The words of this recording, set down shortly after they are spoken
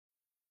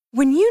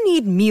When you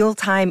need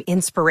mealtime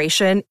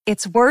inspiration,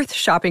 it's worth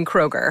shopping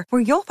Kroger,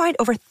 where you'll find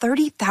over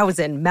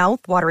 30,000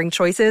 mouth-watering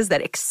choices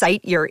that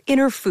excite your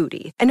inner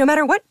foodie. And no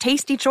matter what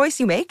tasty choice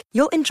you make,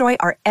 you'll enjoy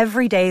our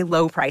everyday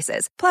low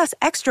prices, plus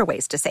extra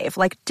ways to save,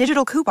 like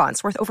digital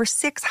coupons worth over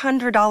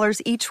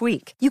 $600 each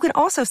week. You can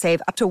also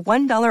save up to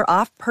 $1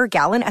 off per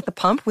gallon at the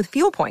pump with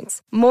fuel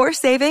points. More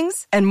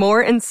savings and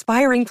more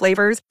inspiring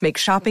flavors make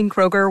shopping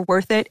Kroger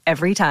worth it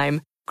every time.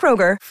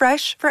 Kroger,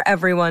 fresh for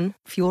everyone.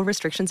 Fuel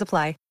restrictions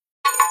apply.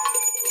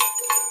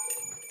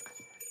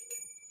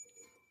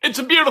 It's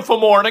a beautiful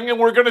morning, and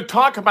we're going to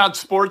talk about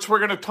sports. We're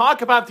going to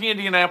talk about the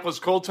Indianapolis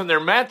Colts and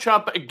their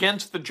matchup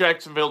against the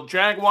Jacksonville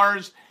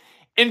Jaguars.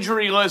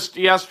 Injury list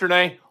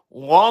yesterday,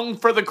 long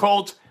for the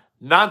Colts,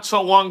 not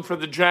so long for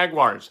the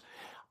Jaguars.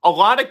 A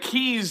lot of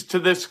keys to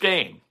this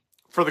game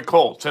for the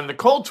Colts, and the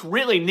Colts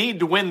really need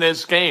to win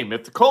this game.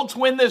 If the Colts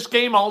win this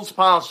game, all's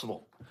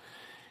possible.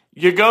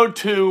 You go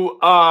to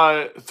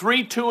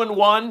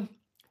 3-2-1,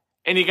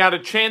 and you got a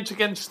chance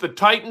against the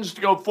Titans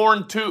to go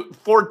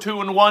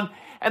 4-2-1.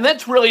 And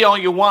that's really all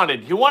you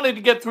wanted. You wanted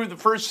to get through the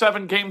first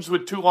 7 games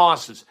with 2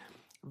 losses.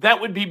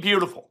 That would be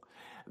beautiful.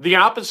 The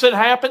opposite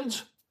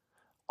happens,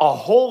 a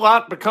whole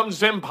lot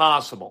becomes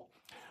impossible.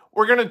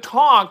 We're going to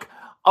talk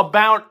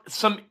about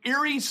some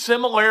eerie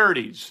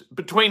similarities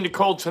between the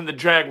Colts and the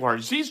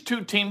Jaguars. These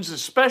two teams,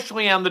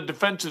 especially on the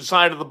defensive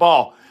side of the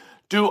ball,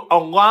 do a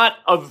lot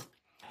of,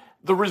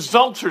 the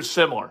results are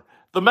similar.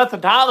 The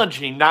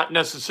methodology, not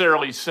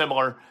necessarily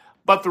similar,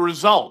 but the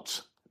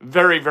results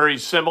very, very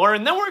similar.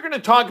 And then we're going to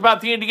talk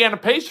about the Indiana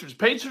Pacers.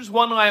 Pacers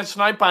won last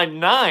night by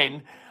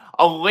 9,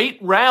 a late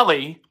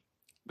rally.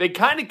 They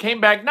kind of came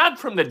back, not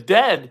from the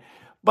dead,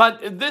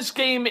 but this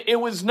game, it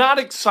was not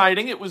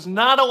exciting. It was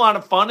not a lot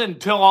of fun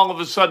until all of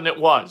a sudden it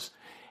was.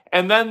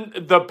 And then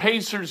the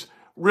Pacers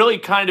really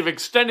kind of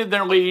extended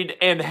their lead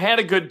and had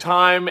a good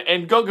time.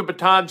 And Goga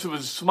Bitadze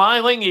was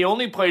smiling. He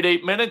only played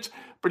 8 minutes,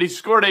 but he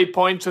scored 8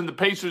 points, and the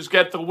Pacers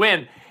get the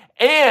win.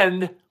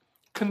 And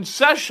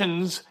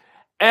concessions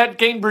at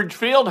Gainbridge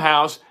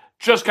Fieldhouse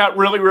just got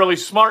really, really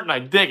smart, and I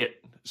dig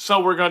it.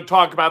 So we're going to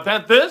talk about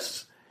that.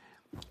 This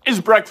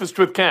is Breakfast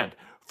with Kent.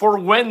 For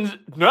Wednesday,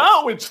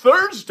 no, it's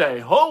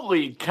Thursday.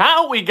 Holy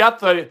cow, we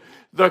got the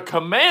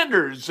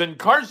Commanders and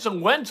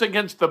Carson Wentz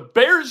against the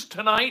Bears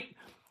tonight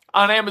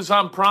on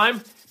Amazon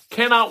Prime.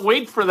 Cannot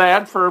wait for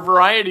that for a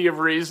variety of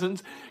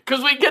reasons,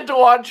 because we get to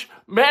watch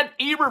Matt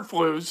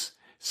Eberflus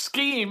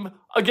scheme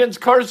against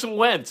Carson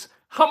Wentz.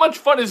 How much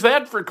fun is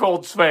that for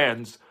Colts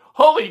fans?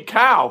 Holy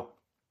cow.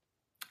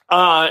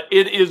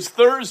 It is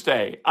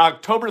Thursday,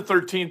 October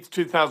 13th,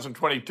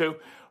 2022,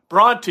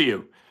 brought to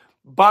you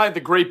by the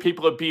great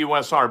people at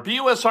BUSR.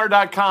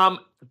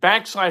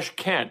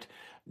 BUSR.com/Kent.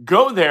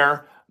 Go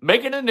there,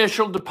 make an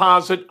initial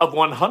deposit of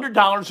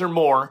 $100 or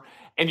more,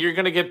 and you're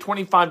going to get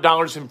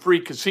 $25 in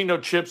free casino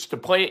chips to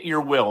play at your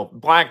will.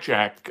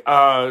 Blackjack,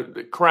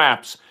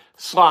 craps,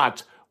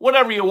 slots,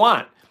 whatever you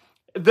want.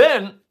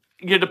 Then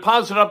you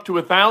deposit up to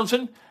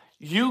 $1,000.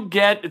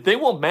 They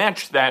will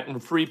match that in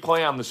free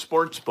play on the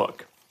sports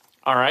book.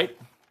 All right?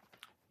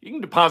 You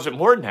can deposit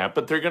more than that,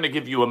 but they're going to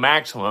give you a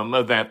maximum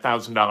of that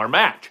 $1,000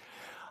 match.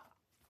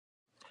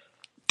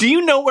 Do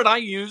you know what I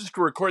use to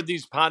record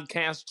these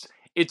podcasts?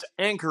 It's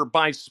Anchor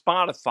by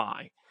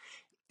Spotify.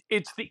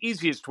 It's the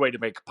easiest way to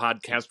make a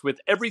podcast with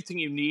everything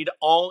you need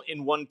all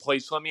in one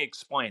place. Let me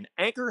explain.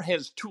 Anchor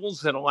has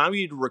tools that allow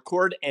you to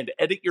record and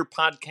edit your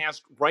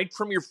podcast right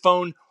from your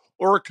phone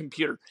or a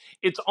computer.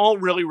 It's all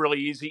really, really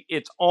easy.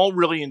 It's all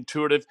really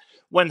intuitive.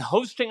 When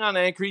hosting on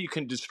Anchor, you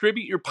can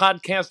distribute your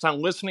podcast on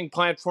listening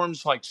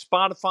platforms like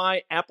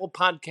Spotify, Apple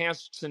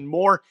Podcasts, and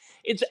more.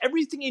 It's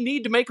everything you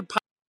need to make a podcast.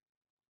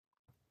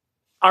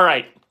 All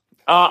right.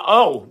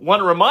 Want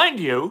to remind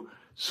you,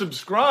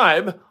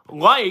 subscribe,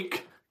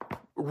 like,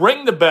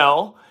 ring the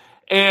bell,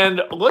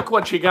 and look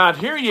what you got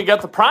here. You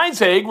got the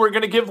prize egg. We're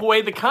going to give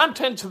away the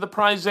contents of the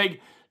prize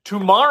egg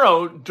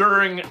tomorrow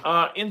during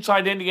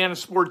Inside Indiana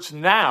Sports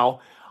Now.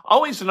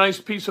 Always a nice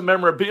piece of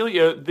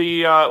memorabilia.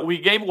 We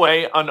gave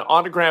away an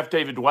autographed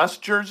David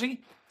West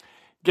jersey,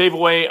 gave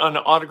away an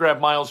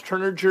autographed Miles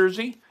Turner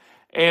jersey,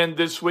 and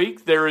this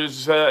week there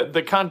is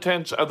the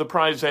contents of the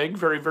prize egg,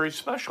 very, very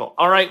special.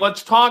 All right,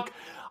 let's talk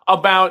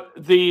about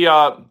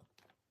the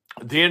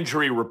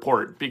injury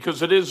report,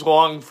 because it is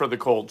long for the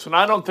Colts, and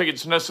I don't think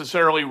it's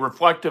necessarily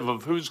reflective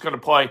of who's going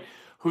to play,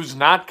 who's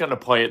not going to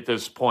play at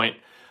this point.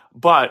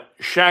 But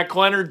Shaq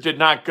Leonard did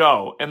not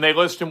go, and they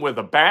list him with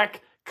a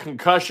back,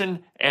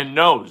 concussion, and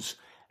nose.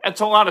 That's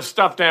a lot of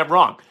stuff to have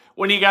wrong.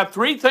 When you got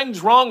 3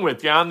 things wrong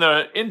with you on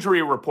the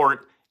injury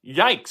report,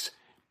 yikes.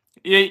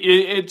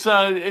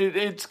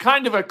 It's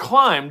kind of a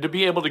climb to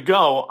be able to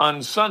go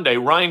on Sunday.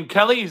 Ryan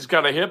Kelly, he's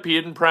got a hip. He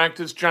didn't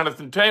practice.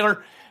 Jonathan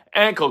Taylor,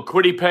 ankle.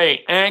 Kwity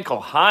Paye, ankle.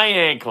 High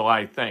ankle,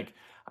 I think.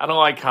 I don't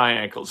like high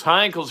ankles.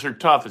 High ankles are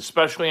tough,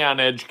 especially on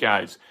edge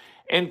guys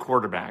and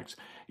quarterbacks.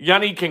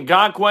 Yannick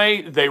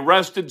Ngakoue, they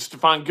rested.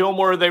 Stephon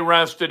Gilmore, they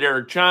rested.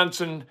 Eric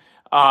Johnson,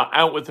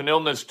 out with an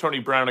illness. Tony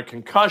Brown, a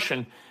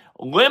concussion.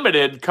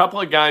 Limited, couple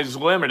of guys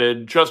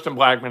limited. Justin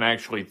Blackmon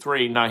actually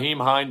 3.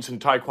 Nyheim Hines and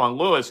Tyquan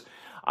Lewis.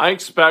 I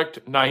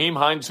expect Nyheim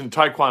Hines and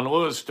Tyquan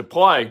Lewis to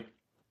play.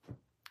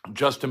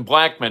 Justin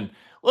Blackmon,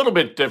 a little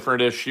bit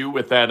different issue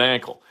with that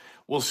ankle.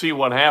 We'll see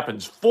what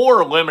happens.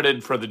 4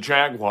 limited for the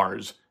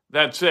Jaguars.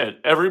 That's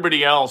it.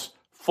 Everybody else,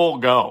 full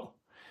go.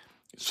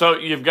 So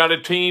you've got a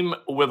team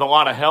with a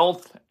lot of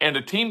health and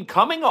a team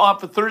coming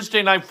off a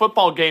Thursday night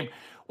football game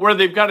where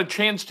they've got a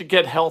chance to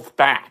get health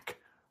back,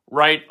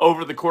 right,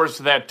 over the course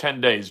of that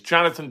 10 days.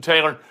 Jonathan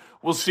Taylor,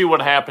 we'll see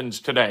what happens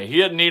today. He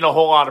didn't need a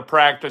whole lot of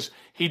practice.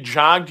 He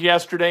jogged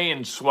yesterday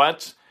in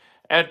sweats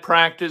at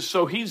practice,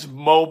 so he's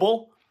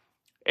mobile,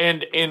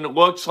 and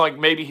looks like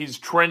maybe he's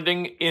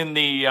trending in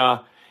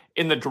the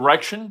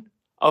direction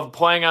of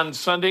playing on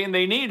Sunday, and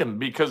they need him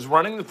because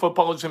running the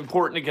football is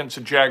important against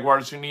the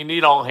Jaguars, and you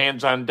need all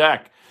hands on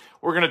deck.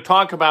 We're going to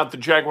talk about the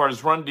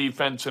Jaguars' run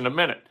defense in a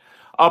minute.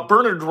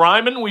 Bernhard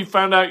Raimann, we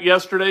found out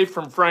yesterday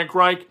from Frank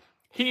Reich,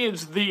 he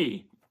is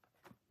the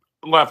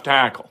left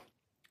tackle.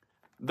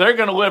 They're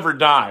going to live or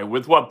die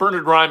with what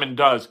Bernhard Raimann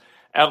does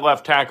at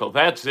left tackle.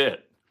 That's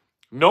it.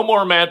 No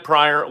more Matt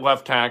Pryor at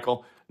left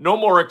tackle. No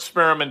more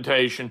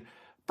experimentation.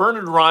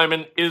 Bernhard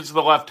Raimann is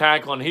the left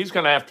tackle, and he's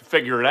going to have to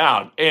figure it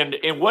out. And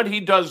what he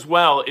does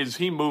well is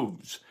he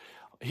moves.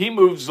 He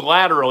moves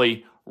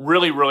laterally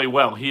really, really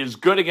well. He is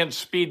good against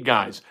speed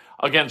guys.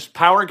 Against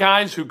power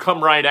guys who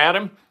come right at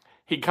him,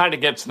 he kind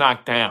of gets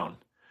knocked down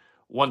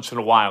once in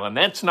a while, and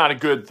that's not a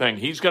good thing.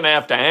 He's going to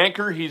have to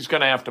anchor. He's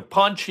going to have to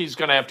punch. He's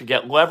going to have to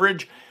get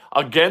leverage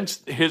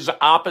against his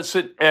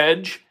opposite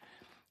edge,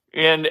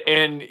 and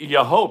you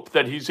hope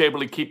that he's able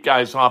to keep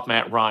guys off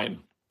Matt Ryan.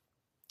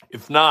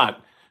 If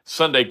not,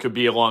 Sunday could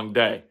be a long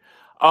day.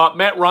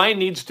 Matt Ryan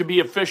needs to be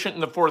efficient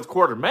in the fourth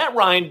quarter. Matt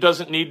Ryan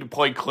doesn't need to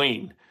play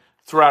clean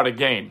throughout a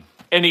game,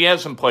 and he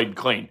hasn't played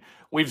clean.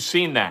 We've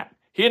seen that.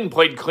 He hadn't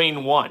played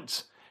clean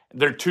once.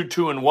 They're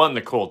 2-2-1,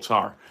 the Colts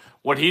are.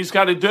 What he's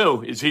got to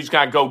do is he's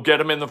got to go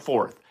get him in the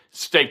fourth.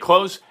 Stay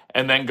close,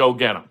 and then go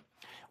get him.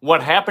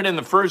 What happened in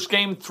the first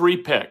game? 3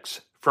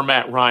 picks for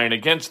Matt Ryan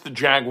against the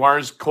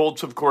Jaguars.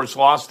 Colts, of course,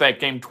 lost that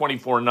game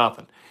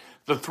 24-0.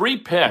 The 3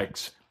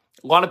 picks,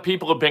 a lot of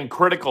people have been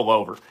critical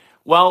over.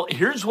 Well,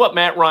 here's what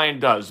Matt Ryan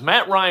does.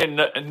 Matt Ryan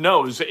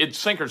knows it's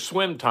sink or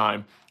swim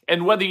time,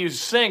 and whether you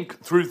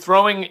sink through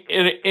throwing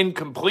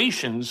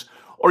incompletions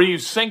or you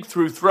sink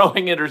through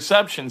throwing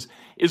interceptions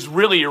is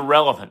really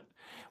irrelevant.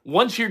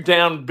 Once you're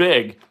down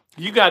big,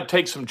 you got to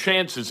take some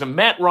chances, and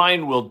Matt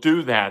Ryan will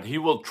do that. He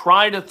will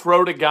try to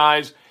throw to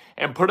guys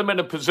and put them in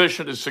a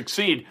position to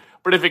succeed,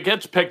 but if it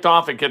gets picked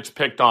off, it gets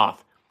picked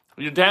off.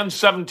 You're down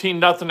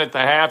 17-0 at the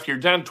half. You're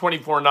down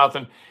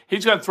 24-0.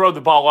 He's going to throw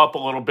the ball up a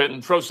little bit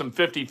and throw some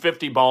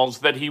 50-50 balls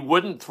that he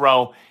wouldn't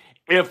throw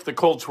if the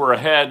Colts were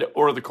ahead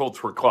or the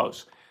Colts were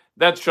close.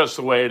 That's just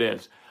the way it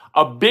is.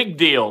 A big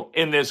deal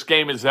in this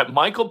game is that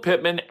Michael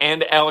Pittman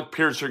and Alec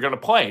Pierce are going to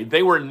play.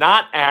 They were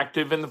not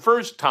active in the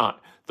first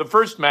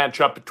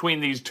matchup between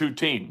these two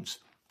teams.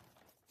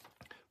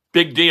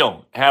 Big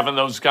deal having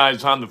those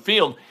guys on the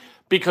field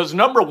because,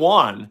 number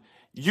one,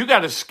 you got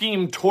to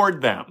scheme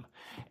toward them.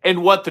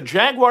 And what the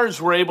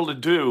Jaguars were able to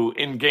do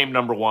in game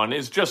number 1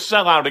 is just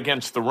sell out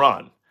against the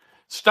run.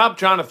 Stop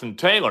Jonathan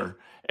Taylor.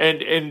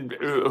 And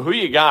who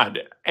you got?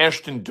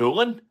 Ashton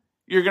Dulin?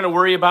 You're going to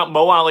worry about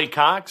Mo Alley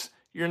Cox?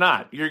 You're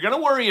not. You're going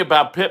to worry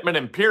about Pittman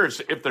and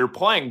Pierce if they're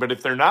playing. But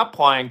if they're not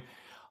playing,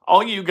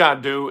 all you got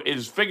to do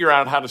is figure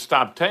out how to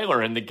stop Taylor.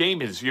 And the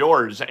game is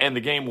yours, and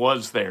the game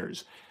was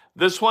theirs.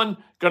 This one,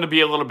 going to be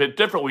a little bit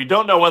different. We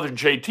don't know whether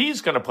JT's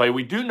going to play.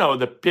 We do know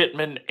that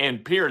Pittman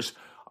and Pierce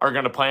are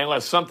going to play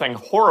unless something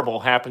horrible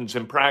happens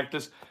in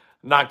practice.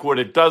 Knock wood,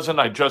 it doesn't.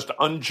 I just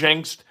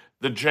unjinxed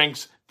the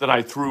jinx that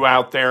I threw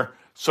out there,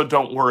 so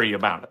don't worry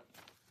about it.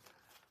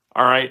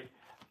 All right?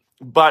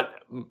 But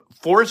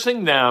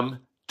forcing them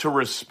to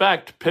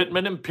respect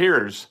Pittman and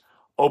Pierce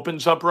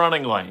opens up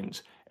running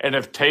lanes. And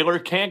if Taylor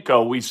can't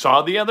go, we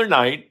saw the other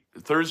night,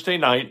 Thursday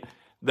night,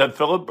 that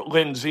Philip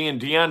Lindsay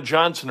and Deion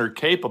Johnson are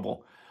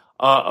capable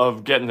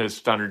of getting this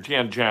done, or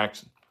Deion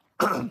Jackson.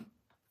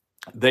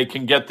 They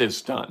can get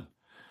this done.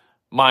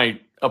 My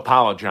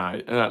apologies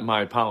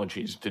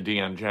to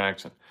Deion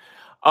Jackson.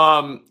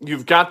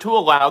 You've got to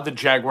allow the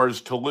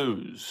Jaguars to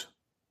lose.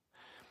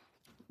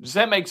 Does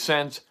that make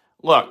sense?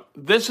 Look,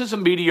 this is a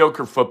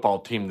mediocre football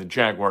team, the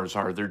Jaguars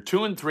are. They're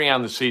 2-3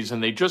 on the season.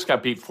 They just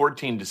got beat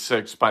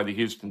 14-6 by the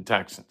Houston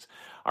Texans.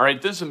 All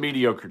right, this is a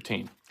mediocre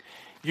team.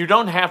 You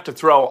don't have to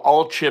throw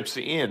all chips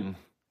in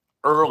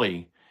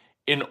early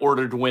in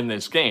order to win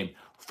this game.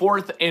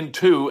 4th and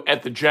 2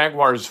 at the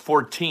Jaguars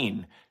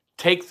 14.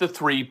 Take the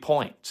 3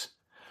 points.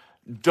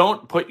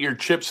 Don't put your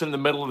chips in the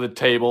middle of the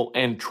table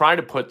and try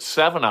to put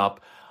 7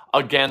 up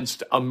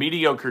against a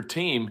mediocre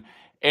team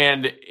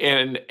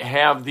and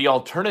have the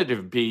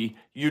alternative be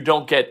you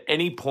don't get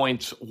any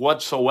points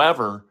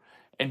whatsoever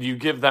and you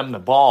give them the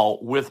ball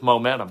with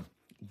momentum.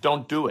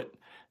 Don't do it.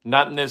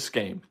 Not in this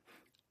game.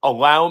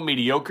 Allow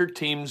mediocre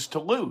teams to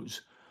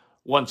lose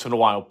once in a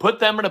while. Put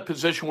them in a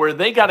position where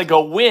they got to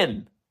go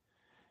win.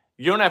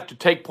 You don't have to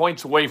take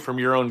points away from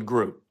your own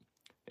group.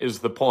 is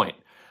the point.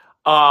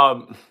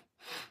 The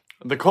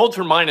Colts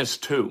are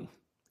 -2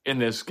 in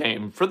this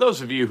game. For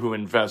those of you who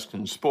invest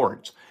in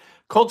sports,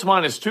 Colts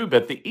 -2,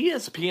 but the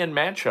ESPN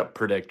matchup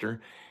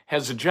predictor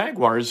has the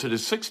Jaguars at a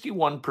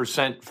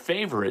 61%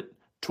 favorite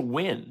to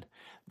win.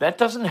 That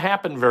doesn't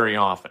happen very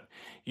often.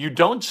 You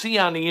don't see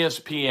on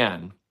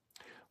ESPN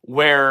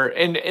where,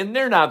 and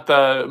they're not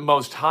the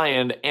most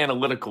high-end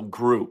analytical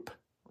group,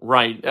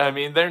 right? I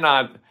mean, they're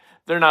not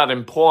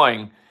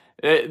employing,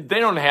 they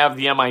don't have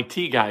the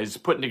MIT guys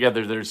putting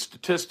together their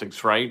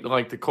statistics, right?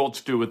 Like the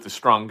Colts do with the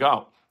strong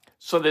go.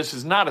 So this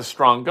is not a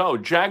strong go.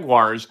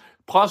 Jaguars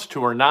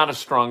 +2 are not a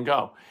strong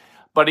go.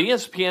 But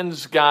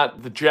ESPN's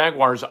got the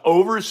Jaguars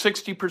over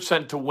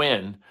 60% to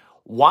win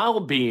while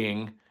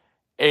being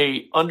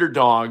a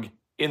underdog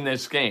in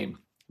this game.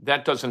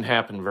 That doesn't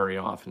happen very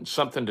often.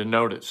 Something to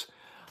notice.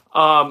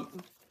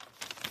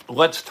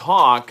 Let's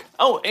talk.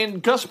 Oh,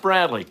 and Gus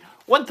Bradley.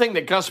 One thing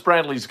that Gus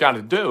Bradley's got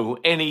to do,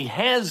 and he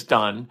has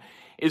done,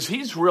 is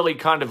he's really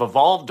kind of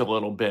evolved a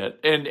little bit.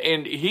 And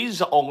he's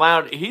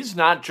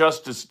not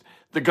just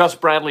the Gus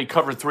Bradley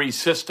cover 3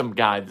 system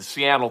guy, the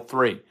Seattle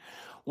 3.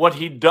 What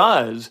he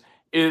does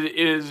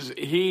is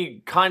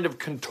he kind of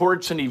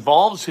contorts and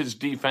evolves his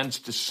defense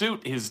to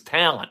suit his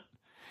talent.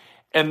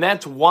 And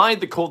that's why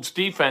the Colts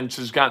defense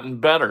has gotten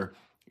better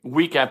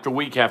week after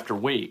week after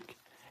week.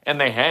 And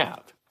they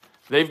have.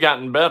 They've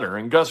gotten better.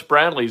 And Gus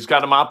Bradley's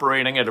got them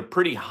operating at a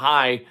pretty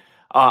high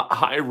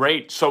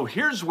rate. So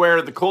here's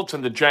where the Colts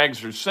and the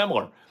Jags are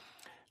similar.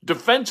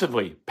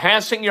 Defensively,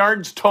 passing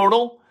yards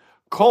total,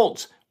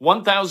 Colts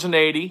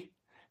 1,080,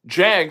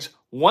 Jags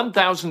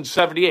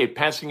 1,078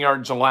 passing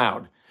yards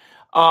allowed.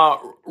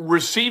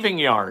 Receiving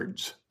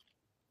yards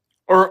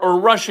or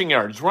rushing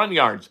yards, run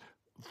yards,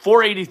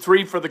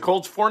 483 for the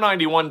Colts,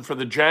 491 for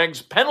the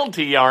Jags.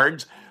 Penalty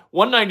yards,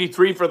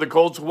 193 for the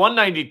Colts,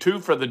 192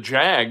 for the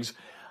Jags.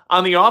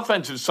 On the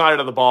offensive side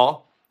of the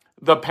ball,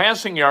 the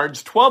passing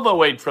yards,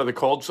 1,208 for the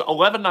Colts,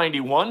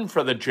 1,191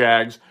 for the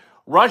Jags.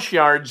 Rush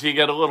yards, you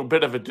get a little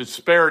bit of a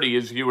disparity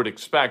as you would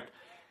expect,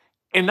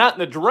 and not in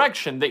the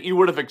direction that you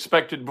would have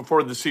expected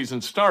before the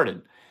season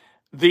started.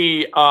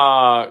 The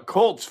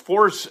Colts,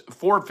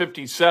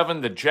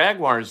 457, the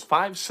Jaguars,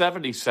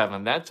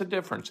 577. That's a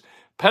difference.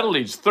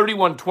 Penalties,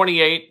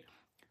 31-28,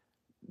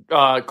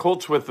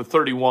 Colts with the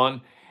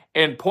 31.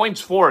 And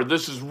points for,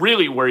 this is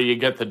really where you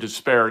get the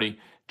disparity.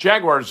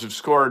 Jaguars have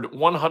scored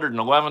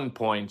 111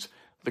 points.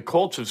 The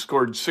Colts have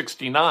scored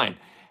 69.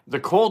 The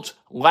Colts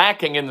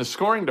lacking in the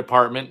scoring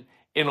department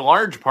in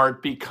large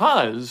part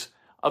because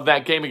of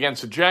that game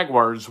against the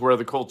Jaguars where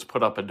the Colts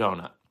put up a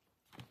donut.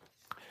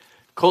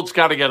 Colts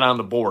got to get on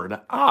the board,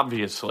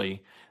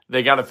 obviously.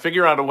 They got to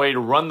figure out a way to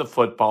run the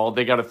football.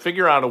 They got to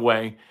figure out a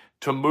way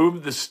to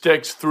move the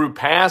sticks through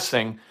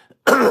passing,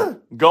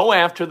 go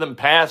after them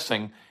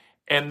passing,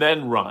 and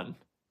then run.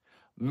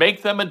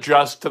 Make them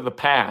adjust to the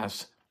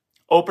pass,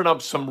 open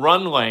up some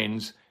run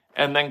lanes,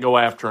 and then go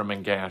after them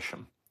and gash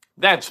them.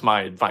 That's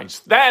my advice.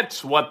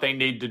 That's what they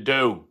need to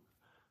do.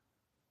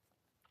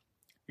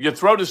 You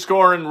throw to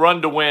score and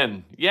run to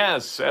win.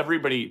 Yes,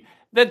 everybody.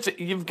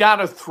 You've got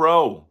to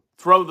throw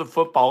the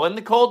football. And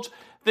the Colts,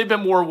 they've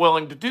been more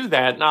willing to do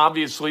that. And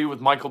obviously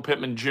with Michael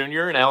Pittman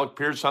Jr. and Alec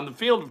Pierce on the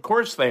field, of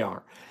course they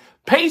are.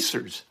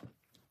 Pacers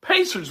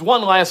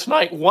won last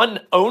night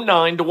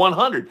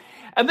 109-100.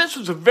 And this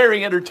was a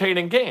very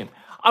entertaining game.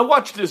 I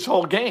watched this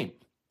whole game.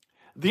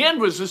 The end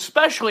was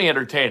especially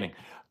entertaining.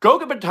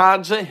 Goga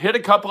Batanza hit a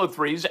couple of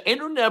threes.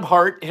 Andrew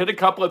Nebhart hit a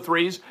couple of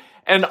threes.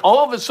 And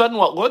all of a sudden,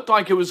 what looked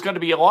like it was going to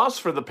be a loss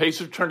for the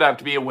Pacers turned out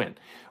to be a win.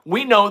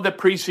 We know that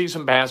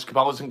preseason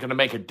basketball isn't going to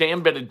make a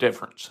damn bit of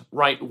difference,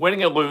 right?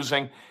 Winning or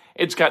losing,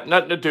 it's got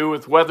nothing to do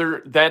with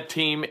whether that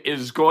team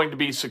is going to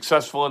be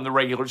successful in the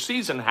regular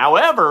season.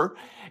 However,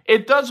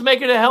 it does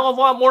make it a hell of a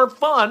lot more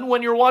fun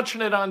when you're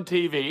watching it on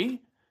TV,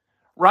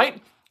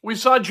 right? We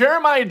saw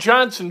Jeremiah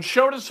Johnson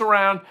showed us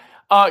around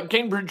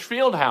Gainbridge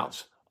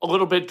Fieldhouse a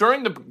little bit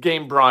during the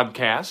game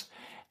broadcast.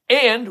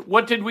 And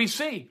what did we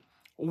see?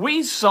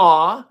 We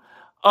saw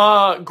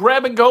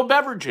grab-and-go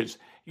beverages.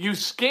 You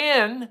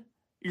scan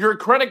your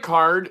credit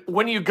card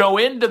when you go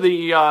into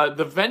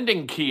the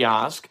vending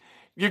kiosk.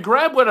 You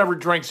grab whatever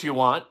drinks you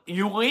want.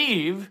 You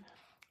leave.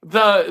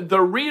 The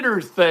reader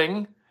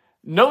thing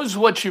knows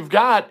what you've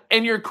got,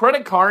 and your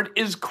credit card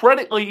is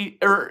correctly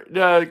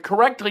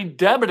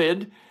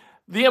debited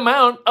the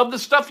amount of the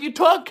stuff you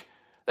took.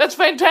 That's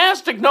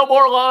fantastic. No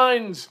more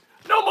lines.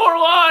 No more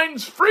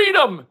lines.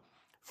 Freedom.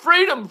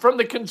 Freedom from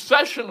the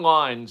concession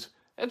lines.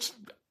 It's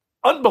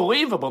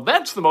unbelievable.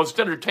 That's the most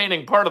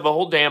entertaining part of the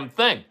whole damn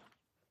thing.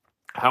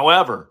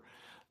 However,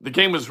 the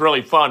game was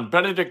really fun.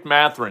 Benedict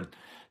Mathurin.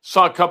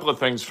 Saw a couple of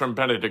things from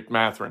Benedict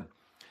Mathurin.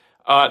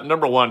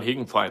 Number one, he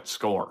can flat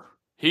score.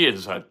 He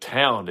is a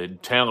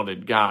talented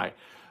guy.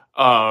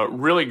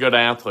 Really good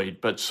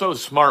athlete, but so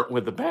smart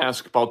with the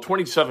basketball.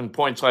 27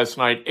 points last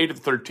night, 8 of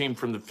 13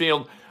 from the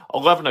field,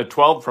 11 of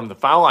 12 from the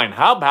foul line.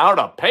 How about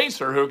a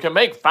Pacer who can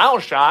make foul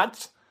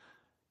shots?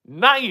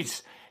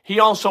 Nice. He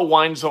also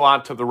whines a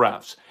lot to the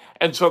refs,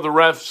 and so the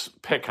refs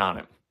pick on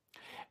him.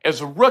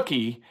 As a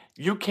rookie,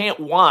 You can't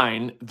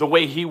whine the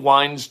way he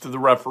whines to the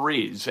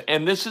referees.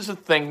 And this is a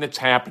thing that's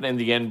happened in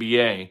the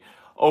NBA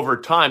over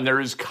time. There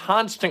is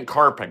constant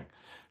carping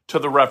to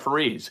the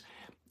referees.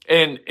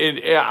 And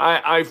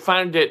I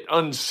find it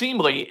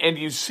unseemly, and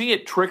you see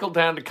it trickle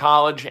down to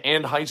college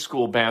and high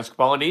school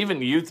basketball and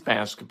even youth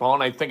basketball,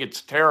 and I think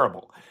it's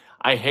terrible.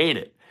 I hate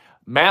it.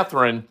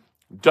 Mathurin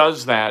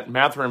does that.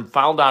 Mathurin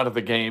fouled out of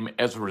the game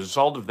as a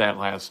result of that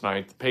last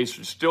night. The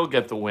Pacers still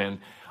get the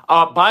win.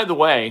 By the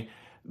way,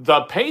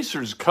 the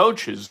Pacers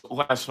coaches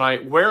last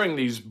night wearing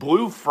these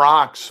blue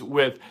frocks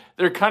with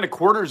their kind of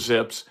quarter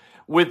zips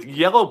with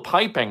yellow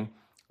piping.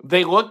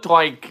 They looked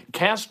like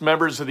cast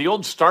members of the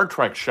old Star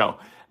Trek show.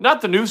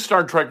 Not the new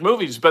Star Trek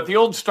movies, but the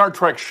old Star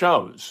Trek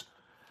shows.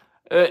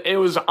 It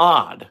was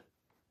odd.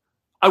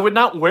 I would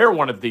not wear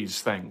one of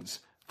these things.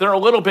 They're a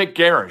little bit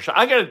garish.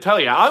 I got to tell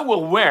you, I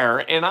will wear,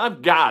 and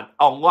I've got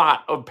a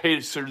lot of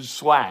Pacers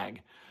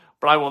swag,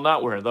 but I will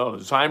not wear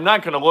those. I'm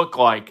not going to look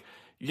like,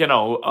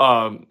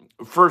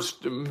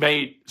 first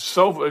mate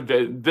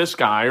this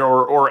guy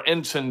or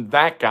ensign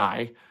that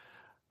guy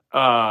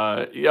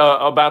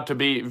about to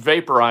be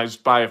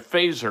vaporized by a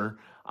phaser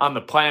on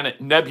the planet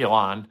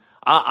Nebulon.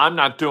 I'm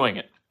not doing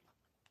it.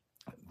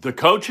 The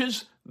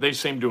coaches, they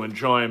seem to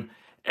enjoy him,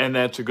 and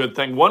that's a good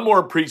thing. One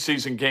more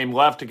preseason game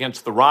left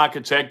against the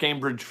Rockets at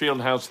Gainbridge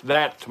Fieldhouse,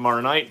 that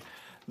tomorrow night.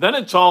 Then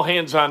it's all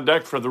hands on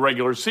deck for the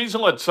regular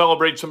season. Let's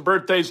celebrate some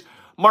birthdays.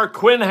 Mark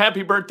Quinn,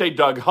 happy birthday.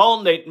 Doug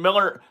Hull, Nate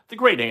Miller, the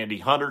great Andy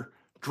Hunter.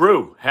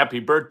 Drew, happy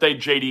birthday.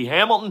 J.D.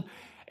 Hamilton.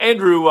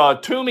 Andrew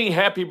Toomey,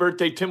 happy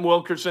birthday. Tim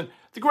Wilkerson.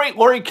 The great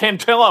Lori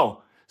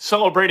Cantillo,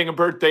 celebrating a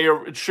birthday.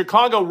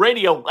 Chicago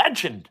radio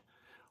legend.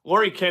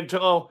 Lori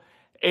Cantillo,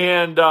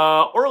 and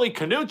Orly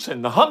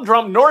Knutson, the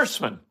humdrum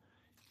Norseman.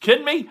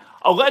 Kidding me?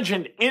 A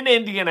legend in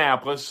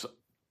Indianapolis,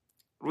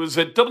 was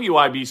at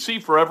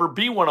WIBC forever,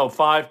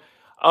 B105,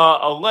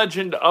 a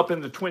legend up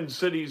in the Twin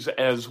Cities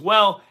as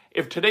well.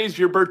 If today's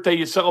your birthday,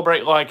 you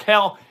celebrate like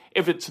hell.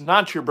 If it's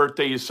not your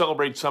birthday, you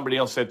celebrate somebody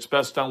else. That's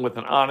best done with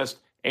an honest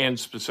and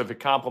specific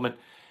compliment.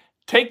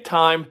 Take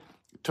time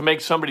to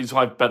make somebody's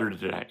life better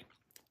today.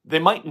 They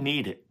might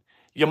need it.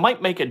 You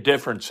might make a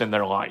difference in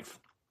their life.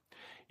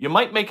 You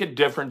might make a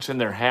difference in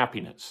their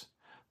happiness.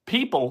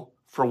 People,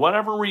 for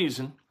whatever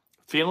reason,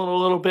 feeling a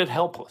little bit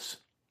helpless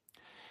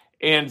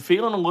and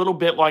feeling a little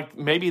bit like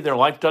maybe their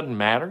life doesn't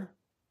matter,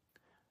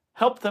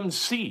 help them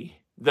see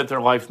that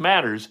their life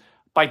matters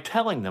by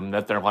telling them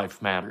that their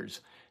life matters.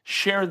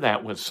 Share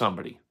that with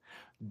somebody.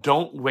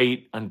 Don't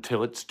wait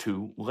until it's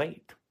too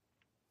late.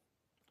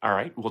 All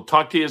right, we'll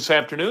talk to you this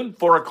afternoon,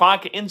 4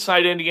 o'clock,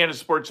 Inside Indiana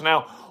Sports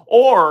Now,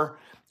 or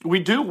we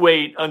do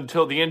wait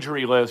until the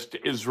injury list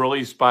is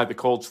released by the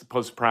Colts, the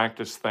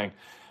post-practice thing.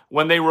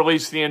 When they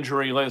release the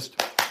injury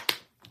list,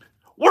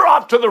 we're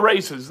off to the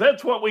races.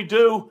 That's what we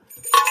do.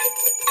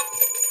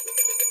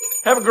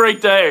 Have a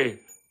great day.